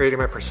 It's creating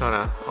my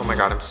persona. Oh my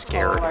God, I'm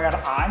scared. Oh my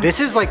God, This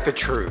is like the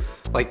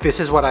truth. Like,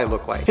 this is what I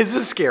look like. This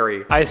is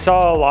scary. I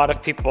saw a lot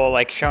of people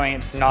like showing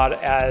it's not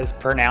as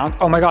pronounced.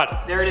 Oh my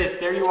God, there it is,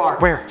 there you are.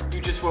 Where? You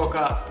just woke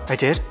up. I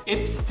did?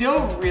 It's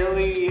still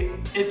really,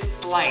 it's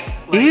slight.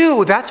 Like,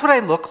 Ew, that's what I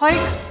look like?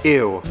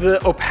 Ew.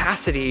 the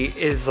opacity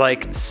is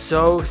like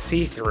so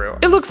see-through.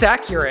 It looks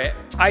accurate.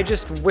 I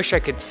just wish I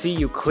could see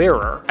you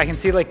clearer. I can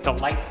see like the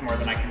lights more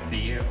than I can see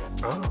you.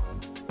 Oh.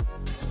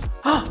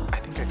 I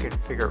think I could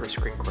figure out a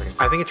screen recording.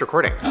 I think it's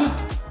recording. You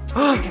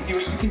can see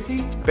what you can see?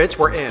 Bitch,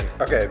 we're in.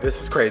 Okay,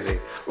 this is crazy.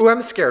 Ooh,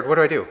 I'm scared. What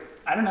do I do?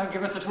 I don't know,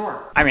 give us a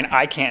tour. I mean,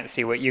 I can't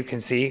see what you can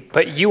see,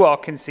 but you all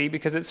can see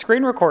because it's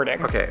screen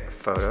recording. Okay,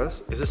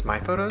 photos. Is this my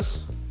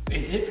photos?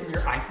 Is it from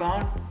your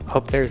iPhone?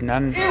 Hope there's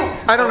none. Ew.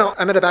 I don't know.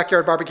 I'm at a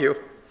backyard barbecue.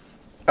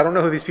 I don't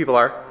know who these people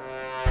are.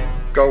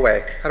 Go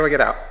away. How do I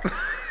get out?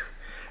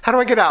 How do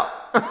I get out?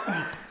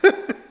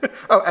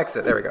 Oh,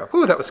 exit. There we go.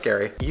 Ooh, that was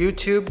scary.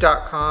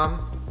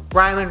 YouTube.com.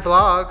 Ryland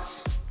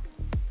Vlogs.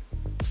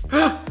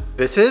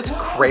 This is Make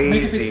a big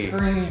crazy.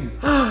 screen.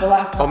 The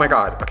last one. Oh my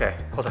God. Okay,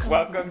 hold on.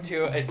 Welcome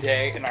to a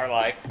day in our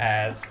life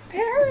as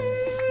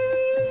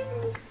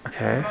parents.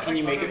 Okay. Can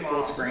you make it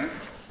full screen?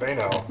 They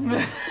know.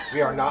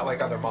 We are not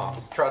like other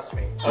moms. Trust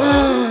me.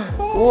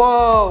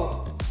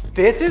 Whoa.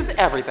 This is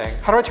everything.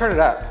 How do I turn it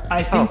up?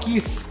 I think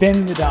you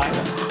spin the dial.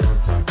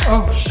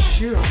 Oh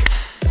shoot.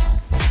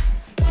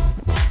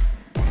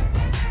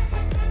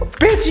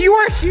 Bitch, you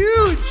are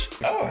huge.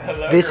 Oh,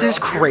 hello. This girl. is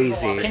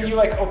crazy. Can you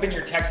like open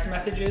your text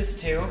messages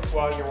too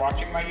while you're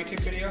watching my YouTube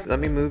video? Let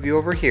me move you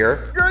over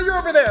here. Girl, you're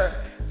over there.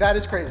 That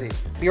is crazy.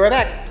 Be right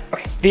back.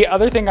 Okay. The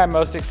other thing I'm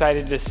most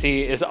excited to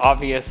see is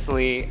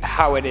obviously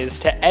how it is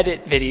to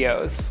edit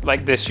videos,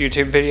 like this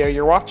YouTube video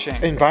you're watching.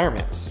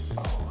 Environments.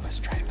 Oh, let's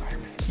try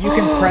environments. You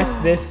can press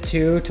this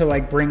too to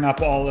like bring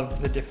up all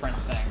of the different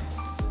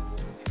things.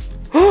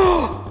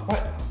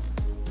 What?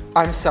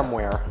 I'm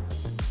somewhere.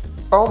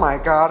 Oh my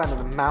God, I'm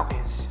in the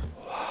mountains.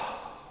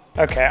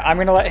 Okay, I'm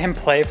gonna let him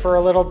play for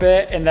a little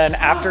bit, and then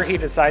after he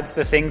decides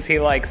the things he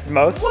likes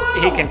most,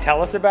 he can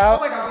tell us Oh about.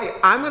 my God, wait.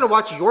 I'm gonna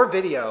watch your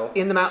video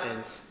in the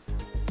mountains.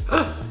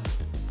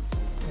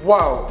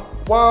 Whoa,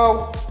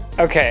 whoa.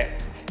 Okay,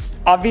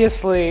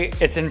 obviously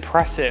it's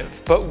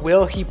impressive, but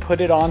will he put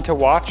it on to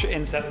watch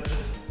instead of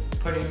just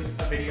putting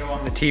a video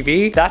on the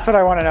TV? That's what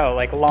I wanna know,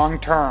 like long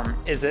term,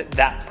 is it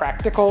that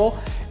practical?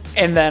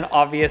 And then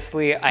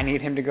obviously I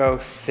need him to go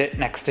sit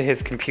next to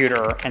his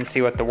computer and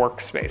see what the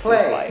workspace is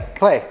like.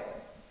 Play.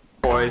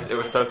 Boys, it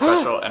was so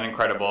special and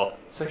incredible.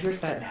 So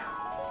here's that now.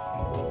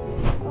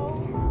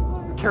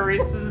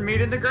 Carissa's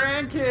meeting the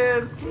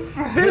grandkids.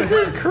 This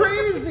is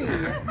crazy.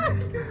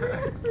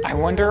 I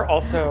wonder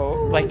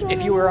also, like,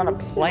 if you were on a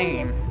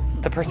plane,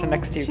 the person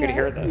next to you could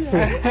hear this.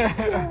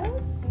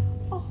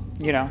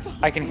 You know,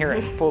 I can hear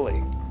it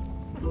fully.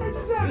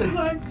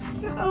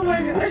 Oh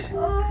my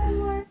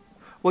God.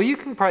 Well, you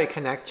can probably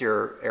connect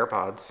your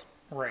AirPods.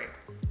 Right.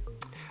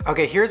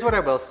 Okay, here's what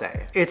I will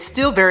say. It's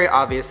still very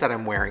obvious that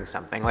I'm wearing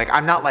something. Like,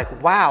 I'm not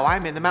like, wow,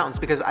 I'm in the mountains,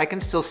 because I can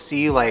still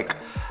see like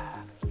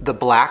the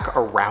black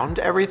around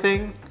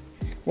everything.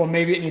 Well,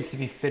 maybe it needs to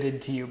be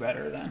fitted to you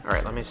better then. All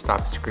right, let me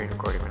stop screen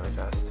recording really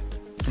fast.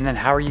 And then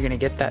how are you gonna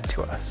get that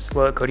to us?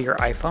 Will it go to your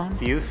iPhone?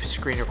 View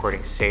screen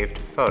recording saved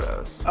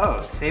photos.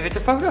 Oh, save it to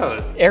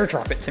photos.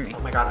 AirDrop it to me. Oh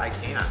my God, I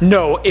can't.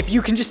 No, if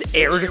you can just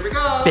Here we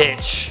go.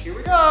 bitch. Here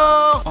we go.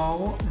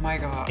 Oh my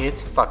God.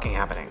 It's fucking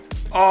happening.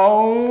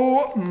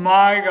 Oh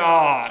my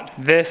God.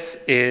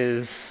 This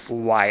is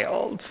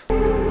wild.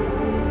 Come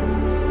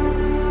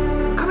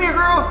here,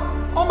 girl.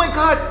 Oh my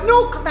God.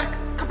 No, come back.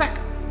 Come back.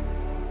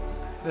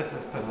 This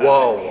is pathetic.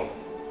 Whoa.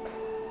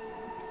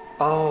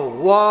 Oh,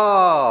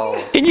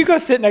 whoa. Can you go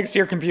sit next to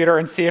your computer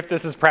and see if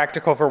this is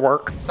practical for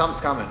work? Something's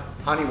coming.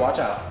 Honey, watch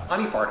out.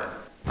 Honey farted.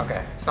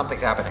 Okay,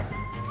 something's happening.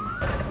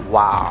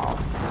 Wow.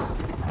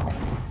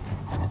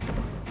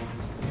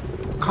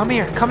 Come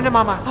here. Come to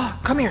mama.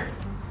 Come here.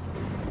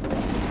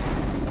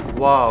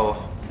 Whoa.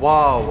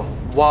 Whoa.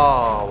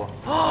 Whoa.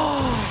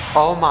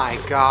 Oh my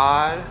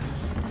God.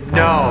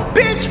 No.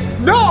 Bitch!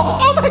 No!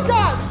 Oh my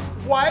God!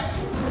 What?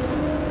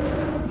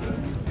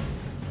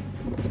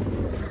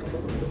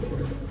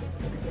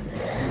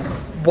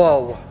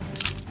 Whoa.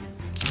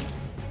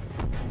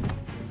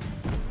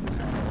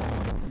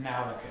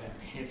 Now look at him.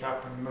 He's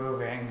up and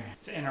moving.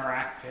 It's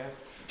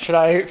interactive. Should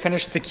I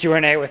finish the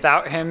Q&A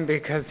without him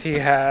because he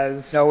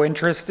has no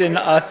interest in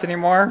us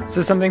anymore?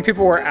 So something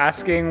people were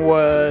asking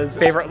was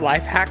favorite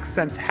life hacks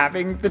since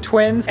having the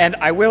twins. And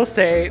I will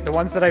say the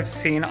ones that I've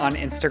seen on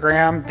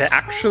Instagram that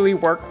actually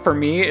work for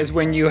me is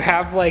when you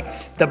have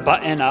like the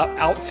button up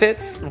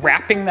outfits,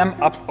 wrapping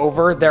them up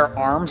over their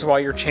arms while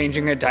you're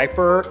changing a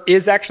diaper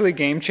is actually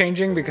game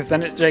changing because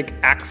then it like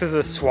acts as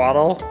a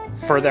swaddle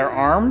for their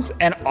arms.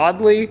 And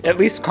oddly, at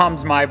least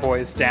calms my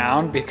boys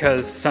down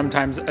because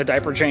sometimes a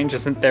diaper change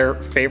isn't their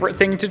favorite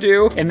thing to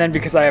do. And then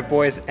because I have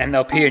boys and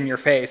they'll pee in your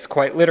face,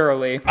 quite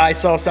literally, I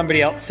saw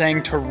somebody else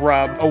saying to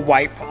rub a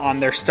wipe on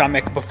their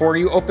stomach before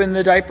you open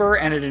the diaper,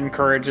 and it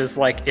encourages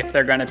like if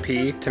they're gonna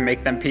pee to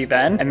make them pee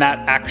then. And that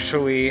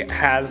actually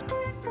has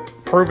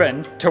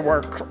proven to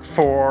work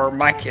for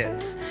my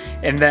kids.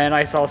 And then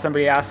I saw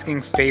somebody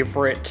asking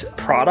favorite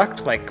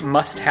product, like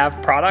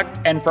must-have product.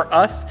 And for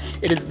us,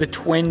 it is the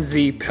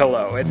Twinsy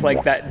pillow. It's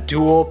like that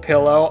dual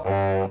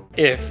pillow.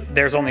 If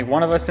there's only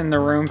one of us in the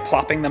room,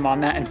 plopping them on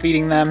that and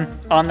feeding them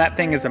on that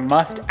thing is a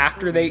must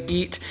after they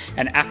eat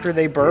and after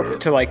they burp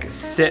to like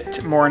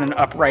sit more in an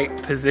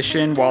upright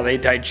position while they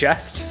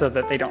digest so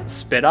that they don't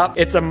spit up.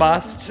 It's a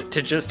must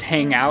to just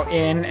hang out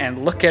in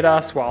and look at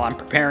us while I'm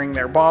preparing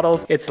their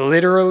bottles. It's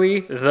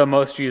literally the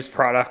most used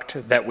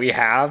product that we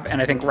have.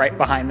 And I think right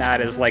behind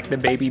that is like the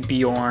Baby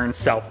Bjorn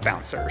self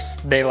bouncers.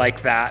 They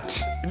like that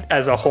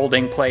as a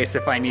holding place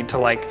if I need to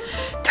like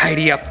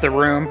tidy up the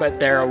room, but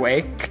they're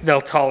awake.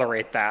 They'll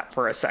tolerate that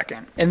for a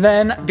second. And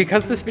then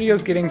because this video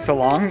is getting so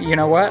long, you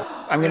know what?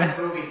 I'm gonna...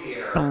 Movie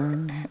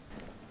theater.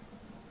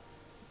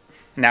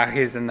 Now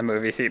he's in the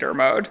movie theater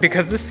mode.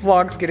 Because this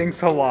vlog's getting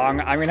so long,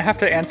 I'm gonna have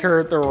to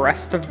answer the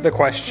rest of the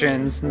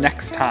questions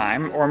next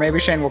time, or maybe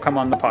Shane will come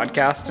on the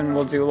podcast and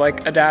we'll do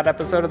like a dad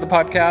episode of the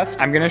podcast.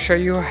 I'm gonna show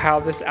you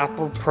how this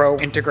Apple Pro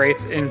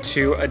integrates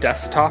into a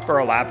desktop or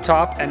a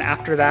laptop, and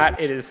after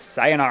that, it is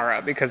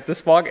sayonara, because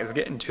this vlog is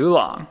getting too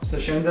long. So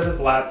Shane's at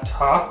his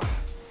laptop.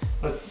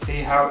 Let's see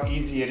how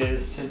easy it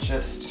is to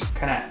just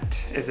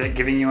connect. Is it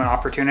giving you an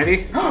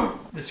opportunity?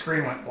 The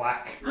screen went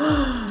black.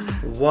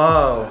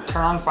 Whoa.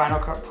 Turn on Final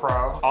Cut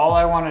Pro. All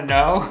I want to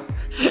know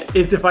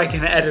is if I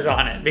can edit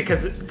on it,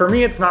 because for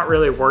me it's not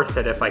really worth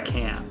it if I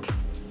can't.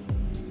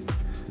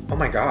 Oh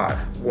my God.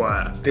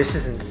 What? This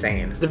is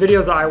insane. The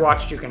videos I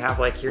watched, you can have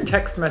like your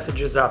text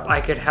messages up.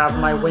 I could have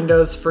my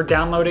windows for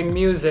downloading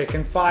music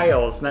and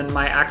files, then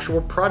my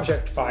actual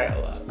project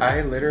file up.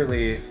 I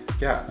literally,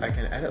 yeah, I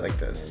can edit like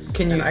this.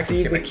 Can you And I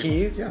see my the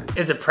keys? Yeah.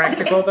 Is it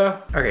practical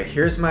though? Okay,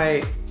 here's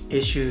my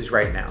issues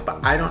right now, but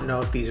I don't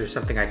know if these are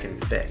something I can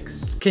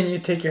fix. Can you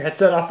take your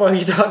headset off while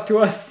you talk to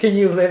us? Can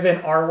you live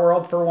in our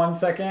world for 1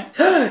 second?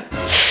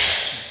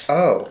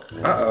 Oh,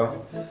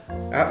 uh-oh,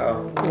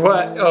 uh-oh,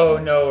 What? Oh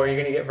no, are you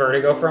gonna get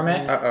vertigo from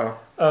it? uh-oh.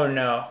 Oh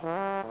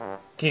no.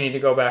 Do you need to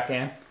go back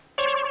in?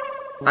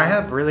 I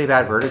have really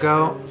bad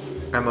vertigo,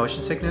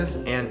 motion sickness,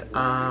 and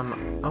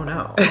oh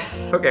no.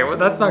 Okay, well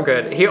that's not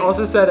good. He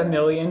also said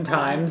 1,000,000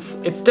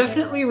 times, it's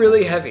definitely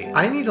really heavy.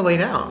 I need to lay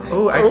down.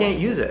 Oh, I can't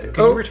use it.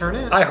 Can you return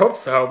it? I hope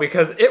so,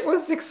 because it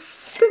was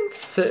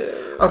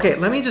expensive. Okay,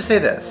 let me just say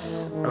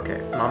this.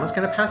 Okay, Mama's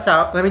gonna pass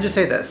out. Let me just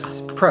say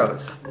this.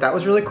 Pros. That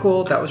was really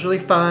cool. That was really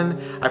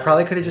fun. I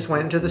probably could have just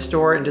went into the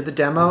store and did the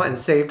demo and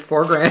saved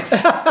 $4 grand.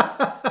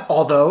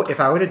 Although, if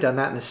I would have done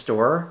that in the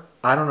store,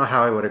 I don't know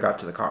how I would have got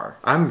to the car.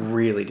 I'm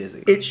really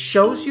dizzy. It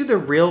shows you the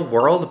real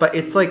world, but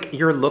it's like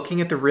you're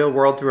looking at the real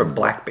world through a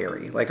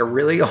BlackBerry, like a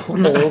really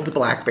old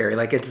BlackBerry.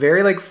 Like it's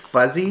very like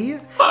fuzzy,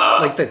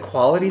 like the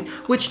qualities,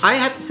 which I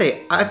have to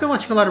say, I've been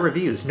watching a lot of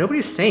reviews.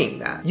 Nobody's saying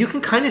that. You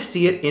can kind of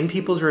see it in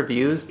people's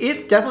reviews.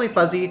 It's definitely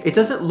fuzzy. It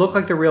doesn't look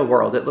like the real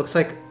world. It looks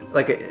like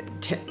like a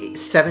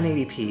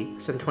 780p,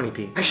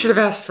 720p. I should have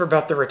asked for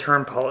about the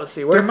return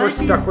policy. What if we're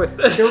stuck with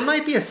this? There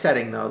might be a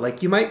setting though,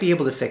 like you might be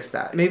able to fix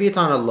that. Maybe it's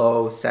on a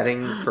low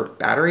setting for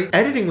battery.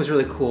 Editing was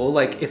really cool.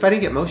 Like if I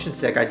didn't get motion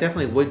sick, I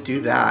definitely would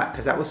do that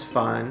because that was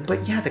fun.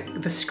 But yeah,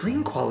 the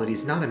screen quality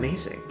is not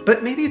amazing.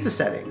 But maybe it's a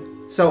setting.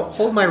 So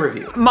hold my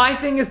review. My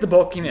thing is the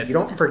bulkiness. You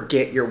don't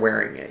forget you're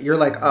wearing it. You're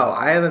like, oh,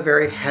 I have a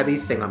very heavy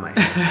thing on my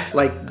head.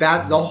 Like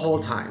that the whole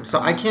time. So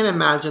I can't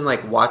imagine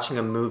like watching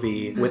a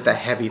movie with a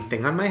heavy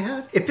thing on my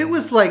head. If it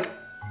was like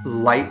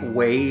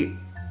lightweight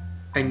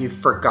and you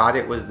forgot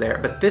it was there,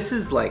 but this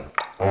is like...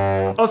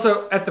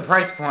 Also, at the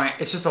price point,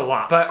 it's just a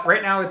lot. But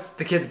right now it's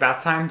the kids'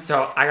 bath time,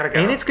 so I gotta go.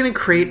 And it's gonna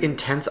create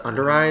intense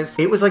under eyes.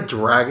 It was like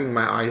dragging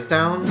my eyes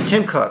down.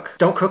 Tim Cook,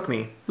 don't cook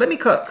me. Let me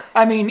cook.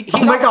 I mean,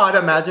 oh my God,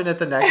 imagine at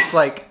the next,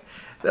 like,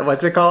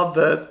 what's it called?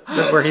 The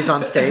where he's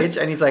on stage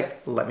and he's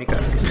like, let me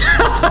cook.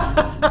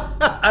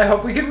 I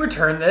hope we can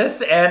return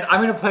this and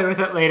I'm gonna play with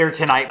it later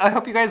tonight. I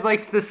hope you guys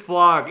liked this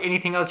vlog.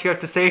 Anything else you have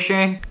to say,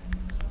 Shane?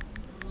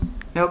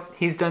 Nope,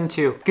 he's done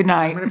too. Good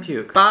night. I'm gonna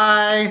puke.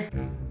 Bye.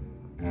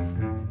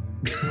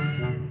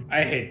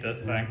 I hate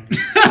this thing.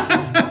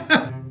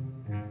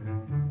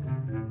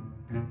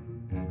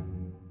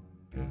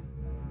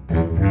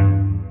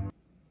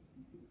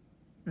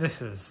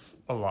 This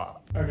is a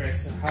lot. Okay,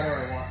 so how do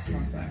I watch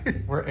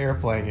something? We're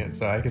airplaying it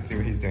so I can see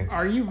what he's doing.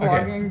 Are you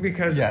vlogging? Okay.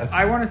 Because yes.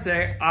 I want to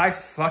say I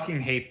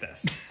fucking hate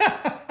this.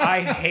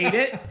 I hate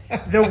it.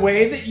 The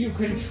way that you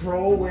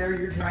control where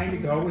you're trying to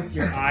go with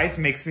your eyes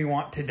makes me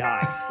want to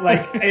die.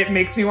 Like, it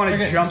makes me want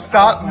to jump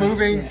Stop out of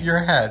moving your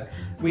head.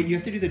 Wait, you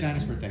have to do the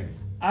dinosaur thing.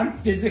 I'm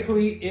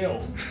physically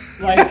ill.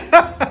 Like,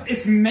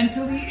 it's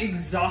mentally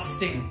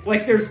exhausting.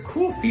 Like, there's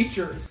cool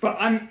features, but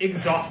I'm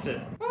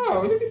exhausted.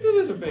 Oh, look at the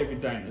little baby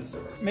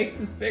dinosaur. Make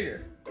this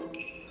bigger.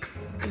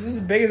 Is this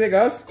as big as it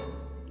goes?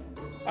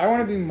 I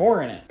want to be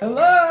more in it.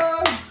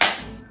 Hello?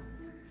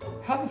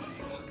 How the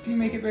fuck do you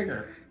make it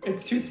bigger?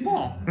 It's too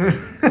small.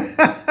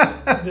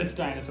 This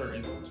dinosaur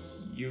is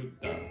cute,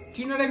 though.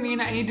 Do you know what I mean?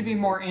 I need to be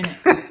more in it.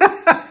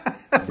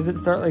 Did it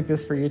start like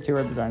this for you too,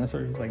 where the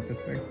dinosaur is like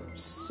this big?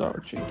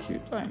 Such a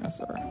cute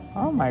dinosaur.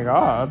 Oh my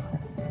God.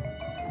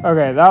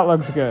 Okay, that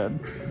looks good.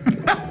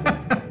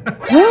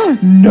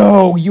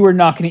 No, you are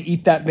not gonna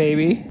eat that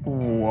baby.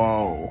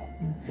 Whoa.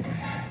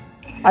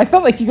 I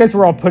felt like you guys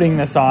were all putting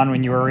this on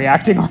when you were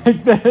reacting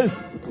like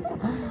this.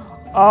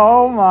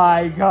 Oh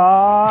my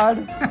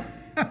God.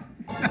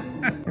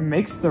 It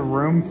makes the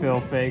room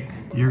feel fake.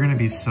 You're gonna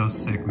be so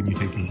sick when you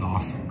take this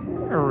off.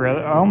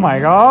 Really? Oh my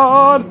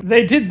God.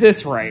 They did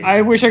this right.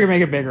 I wish I could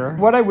make it bigger.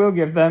 What I will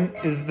give them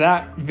is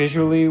that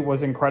visually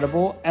was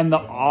incredible and the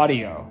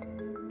audio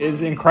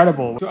is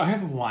incredible. So I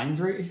have lines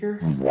right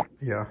here.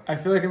 Yeah. I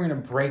feel like I'm gonna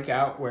break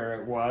out where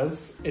it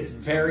was. It's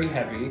very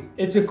heavy.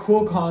 It's a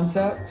cool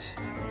concept.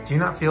 Do you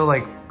not feel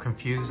like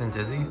confused and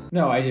dizzy?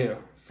 No, I do.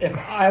 If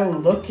I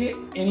look at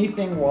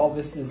anything while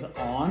this is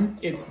on,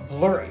 it's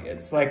blurry.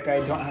 It's like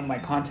I don't have my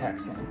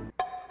contacts in.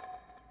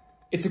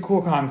 It's a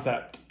cool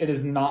concept. It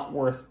is not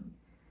worth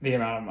the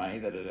amount of money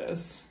that it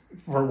is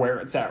for where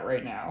it's at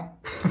right now.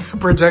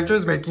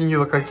 Projector's making you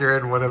look like you're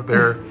in one of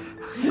their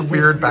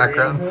weird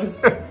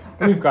backgrounds.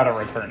 We've got to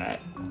return it.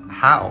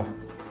 How?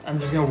 I'm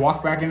just gonna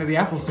walk back into the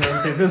Apple store and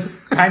say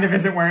this kind of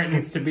isn't where it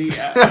needs to be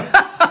yet.